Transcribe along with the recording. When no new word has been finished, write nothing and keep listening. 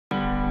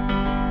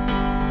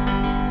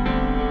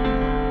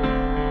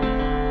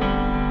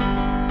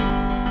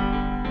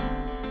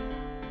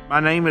My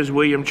name is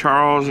William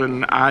Charles,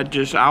 and I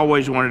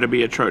always wanted to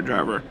be a truck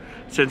driver.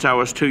 Since I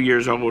was 2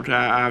 years old,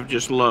 I've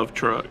just loved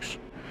trucks.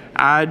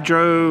 I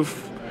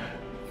drove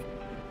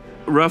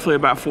roughly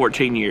about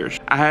 14 years.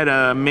 I had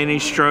a mini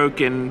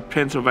stroke in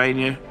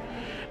Pennsylvania,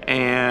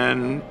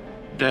 and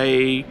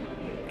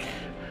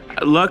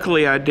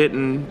luckily I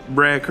didn't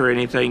wreck or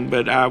anything,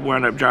 but I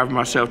wound up driving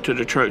myself to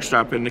the truck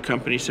stop, and the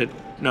company said,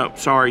 "Nope,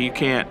 sorry, you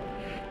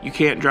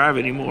can't drive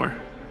anymore."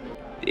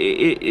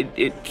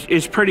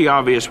 It's pretty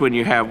obvious when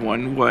you have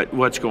one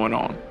what's going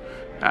on.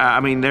 I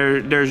mean,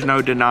 there's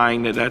no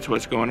denying that that's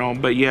what's going on.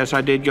 But yes,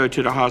 I did go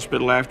to the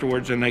hospital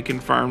afterwards, and they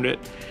confirmed it.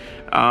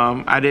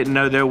 I didn't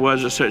know there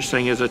was a such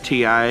thing as a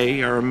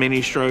TIA or a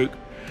mini stroke,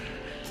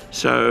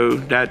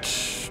 so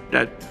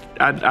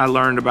I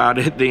learned about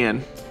it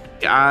then.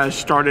 I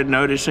started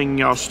noticing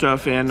y'all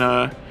stuff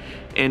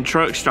in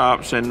truck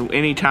stops, and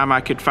anytime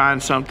I could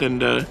find something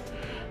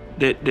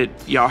that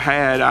y'all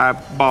had, I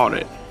bought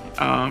it.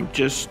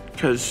 Just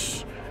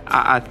because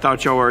I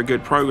thought y'all were a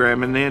good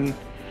program. And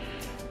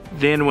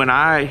then when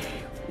I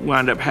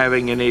wound up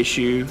having an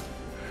issue,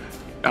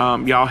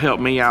 y'all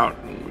helped me out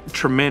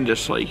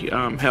tremendously,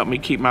 helped me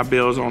keep my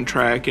bills on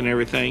track and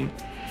everything.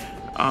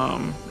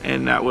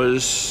 And it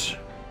was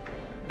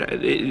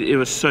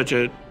such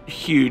a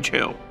huge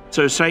help.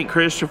 So St.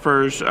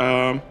 Christopher's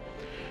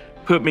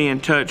put me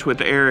in touch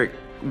with Eric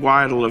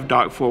Weidel of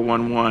Doc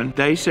 411.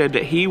 They said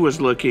that he was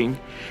looking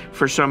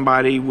for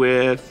somebody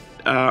with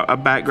a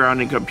background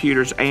in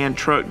computers and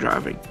truck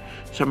driving,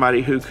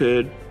 somebody who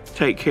could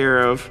take care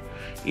of,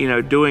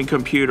 doing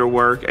computer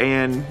work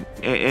and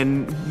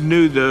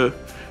knew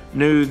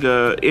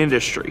the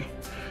industry.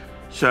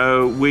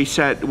 So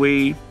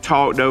we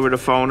talked over the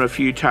phone a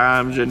few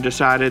times and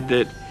decided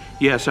that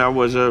yes, I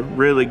was a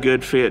really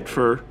good fit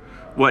for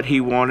what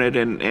he wanted,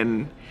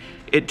 and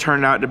it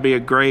turned out to be a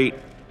great,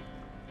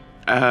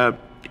 I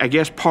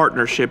guess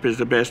partnership is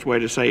the best way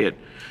to say it.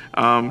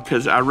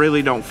 Because I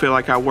really don't feel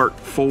like I work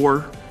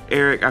for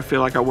Eric. I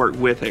feel like I work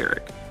with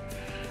Eric.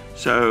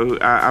 So,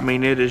 I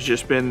mean, it has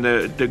just been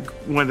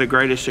one of the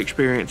greatest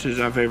experiences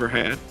I've ever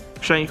had.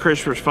 St.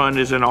 Christopher's Fund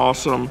is an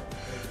awesome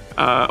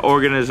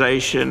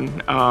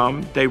organization.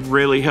 They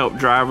really help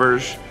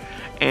drivers,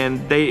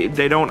 and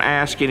they don't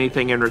ask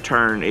anything in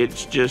return.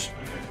 It's just,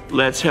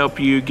 let's help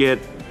you get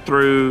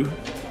through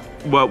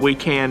what we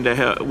can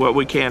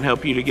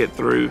help you to get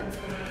through,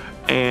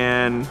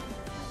 and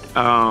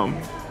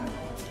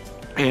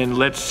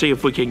let's see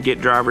if we can get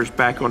drivers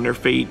back on their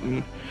feet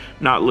and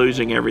not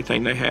losing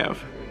everything they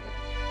have.